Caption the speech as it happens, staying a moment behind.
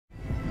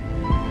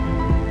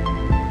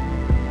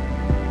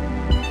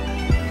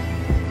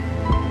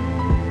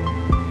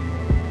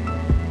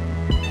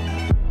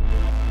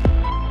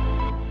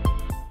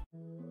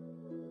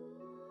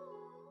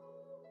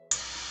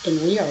And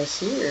we are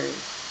here.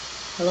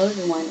 Hello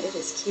everyone, it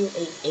is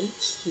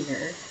Q8H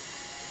here,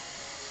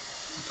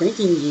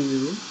 bringing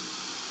you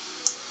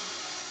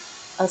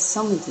a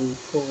summoning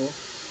pool.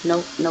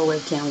 No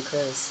webcam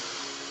because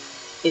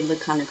it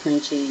looked kind of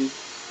cringy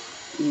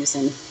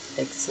using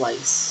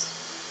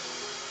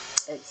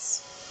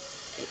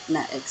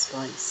not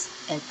X-Splice,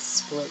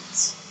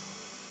 X-Splits.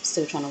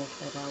 Still trying to work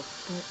that out,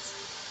 but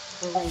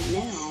for right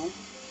now,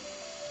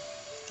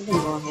 we're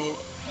gonna go ahead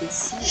and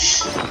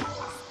summon.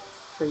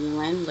 For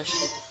Yelan, let's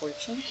check the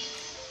fortune.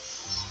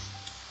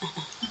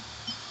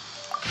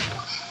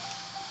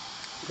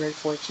 Great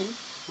fortune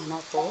on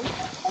our board.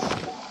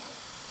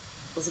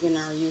 Let's get in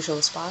our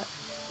usual spot.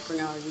 Bring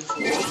our usual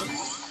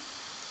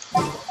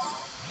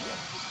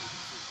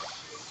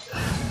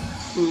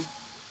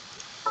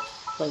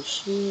Play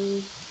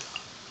she.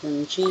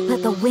 Bring G.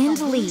 Let the wind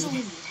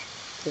lead.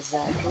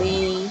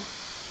 Exactly.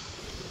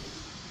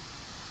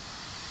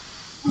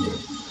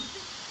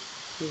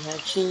 We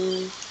have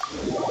G.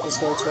 Let's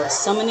go to our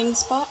summoning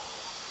spot.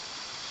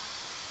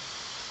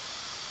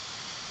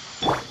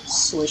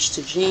 Switch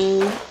to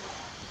Jean.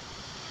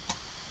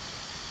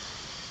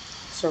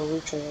 So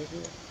Rucha right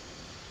here.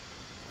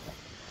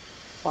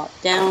 Pop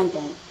down,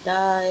 don't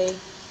die.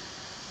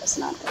 That's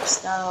not their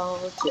style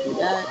to do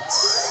that.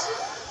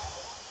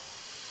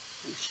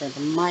 Make sure the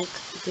mic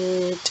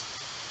good.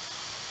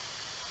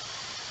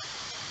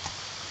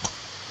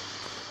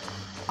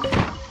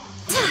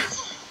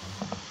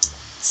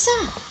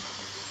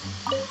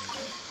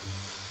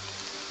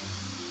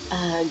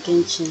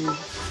 Genshin,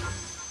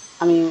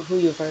 who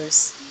you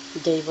verse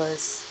gave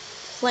us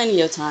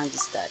plenty of time to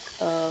stack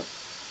up.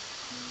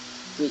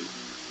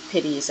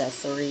 Pity is at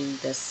 3.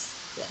 That's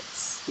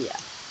yeah.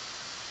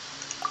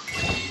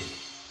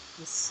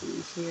 Let's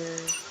see here.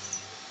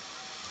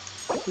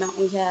 Amount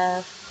we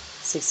have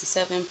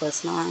 67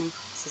 plus 9,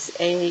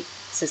 68,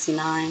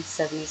 69,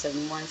 70,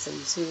 71,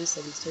 72,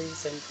 73,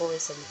 74,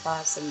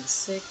 75,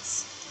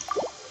 76.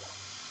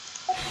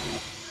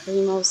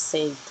 Primo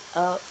saved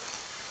up.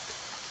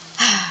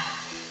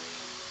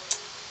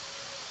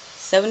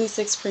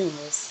 76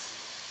 primos.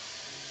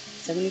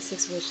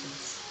 76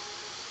 wishes.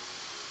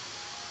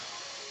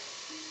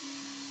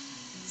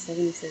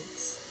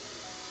 76.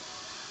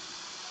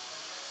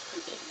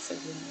 Okay, so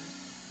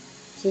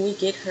can we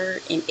get her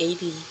in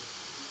 80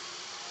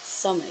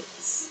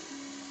 summits?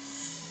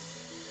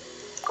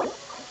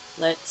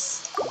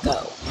 Let's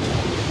go.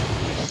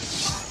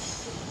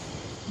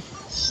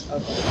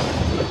 Okay,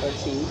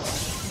 13.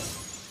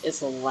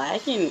 It's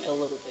lagging a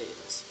little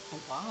bit.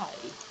 Why?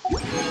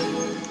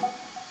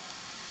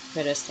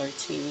 Okay, that's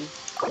 13.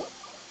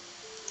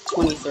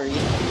 23.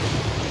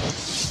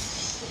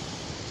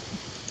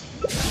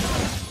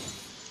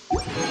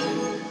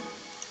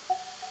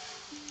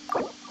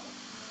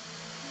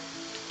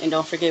 And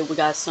don't forget, we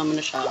got some in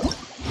the shop.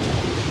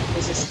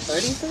 Is this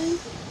 33?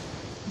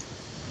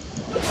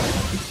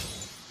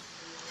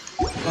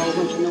 Oh,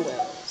 bunch of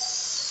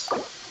Noels.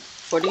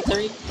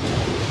 43?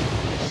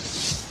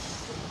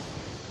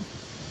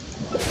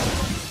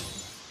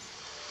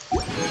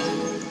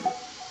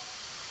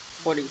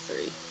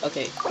 43.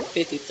 Okay,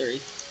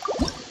 53.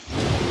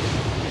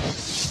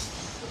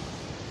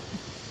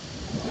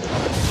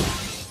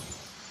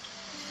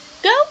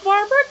 Go,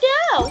 Barbara,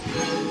 go!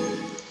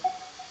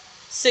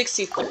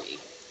 63.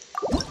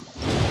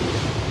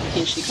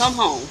 Can she come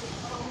home?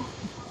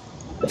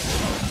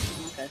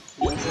 Okay,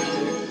 we're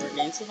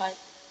getting too high.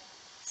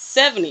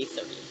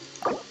 73.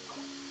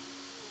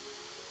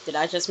 Did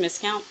I just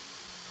miscount?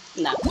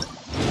 No.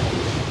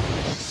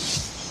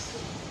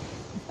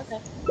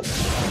 Okay.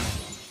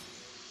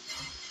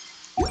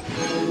 A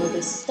little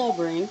bit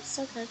stubborn. It's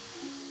okay.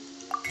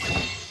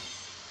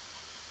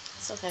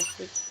 It's okay.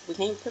 We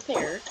came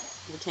prepared.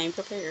 We came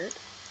prepared.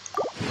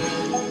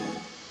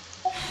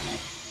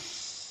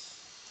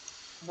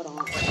 Hold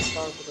on, I use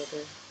Star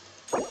Glitter.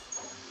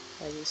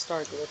 I use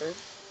Star Glitter.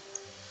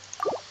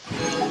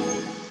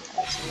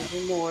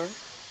 Absolutely more.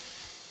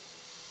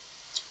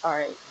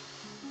 Alright.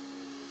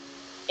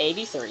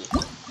 83.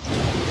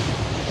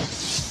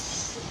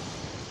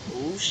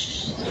 Ooh,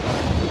 shit.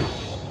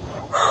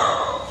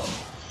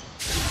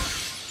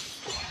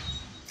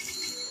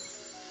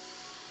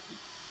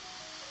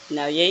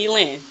 Now,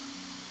 Yelan,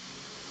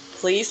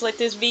 please let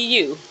this be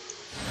you.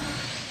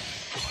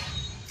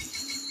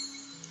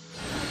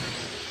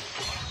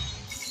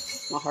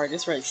 My heart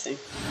is racing.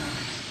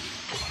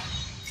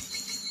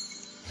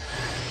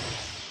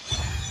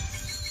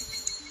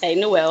 Hey,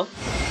 Noelle.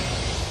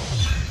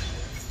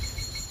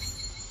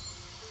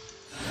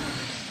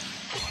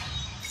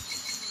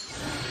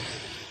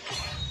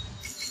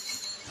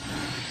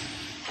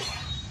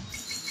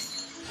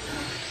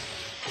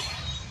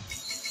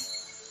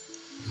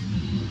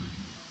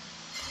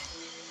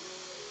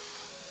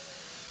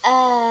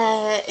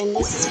 And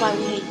this is why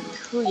we hate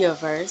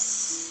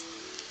Kuyaverse.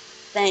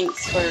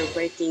 Thanks for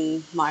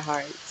breaking my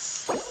heart.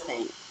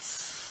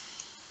 Thanks.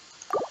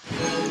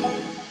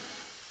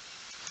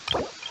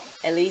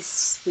 At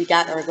least we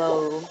got our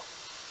goal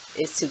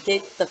is to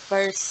get the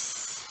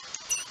first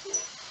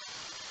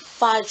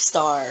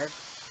 5-star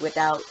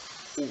without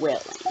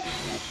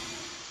Yelan.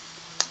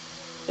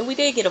 And we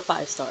did get a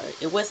 5-star.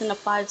 It wasn't a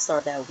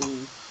 5-star that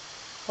we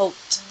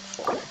hoped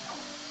for.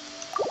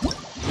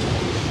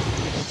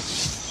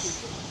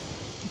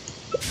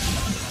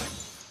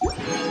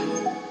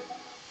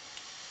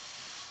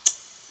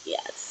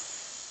 Yes.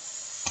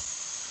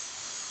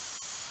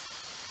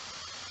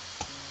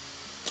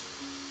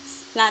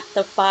 Not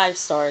the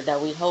 5-star that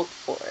we hoped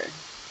for.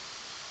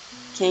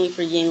 Came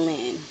for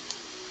Yelan.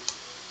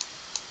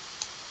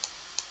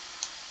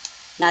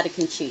 Not a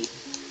Genshin.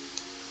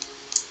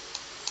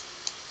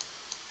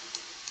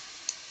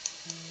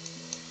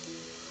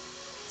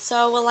 So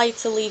I would like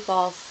to leave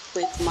off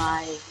with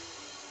my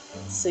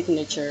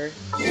signature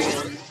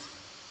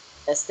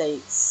that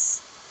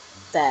states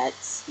that,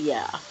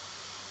 yeah,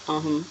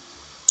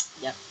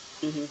 yep,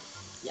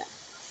 yeah.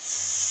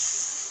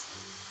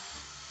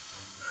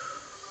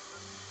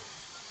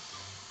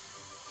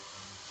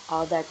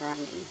 All that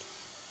grinding,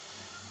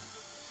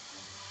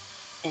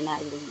 and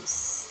I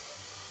lose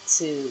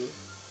to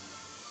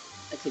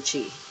a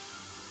Kachi.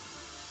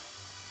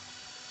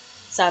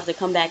 So I have to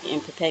come back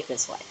and protect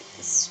this way.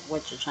 That's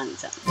what you're trying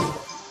to tell me.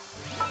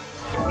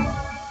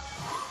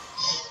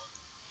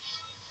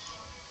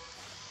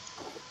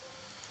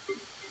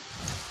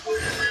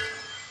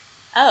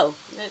 Oh,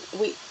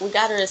 we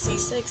got her at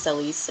C6 at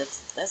least.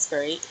 That's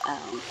great.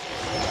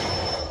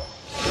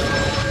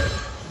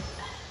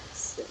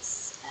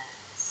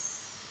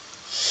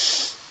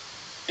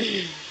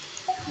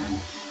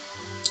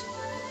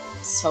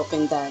 Just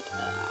hoping that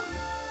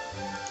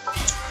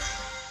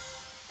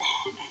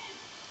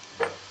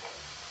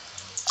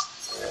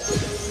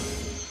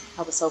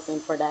I was hoping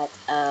for that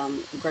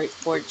great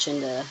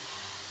fortune to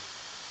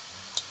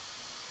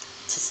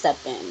step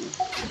in.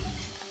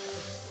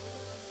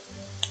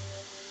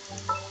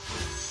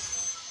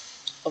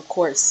 Of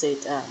course,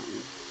 it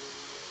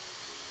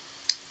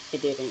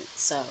didn't.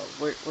 So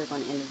we're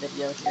going to end the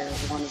video here.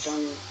 We're going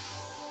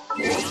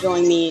to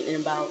join me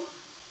in about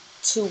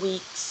 2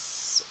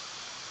 weeks.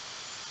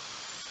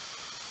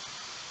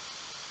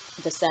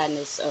 The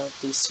sadness of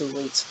these 2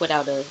 weeks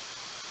without a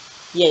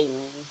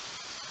Yelan.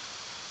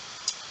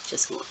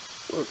 Just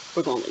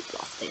we're going to leave it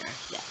off there.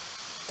 Yeah.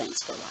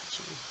 Thanks for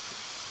watching.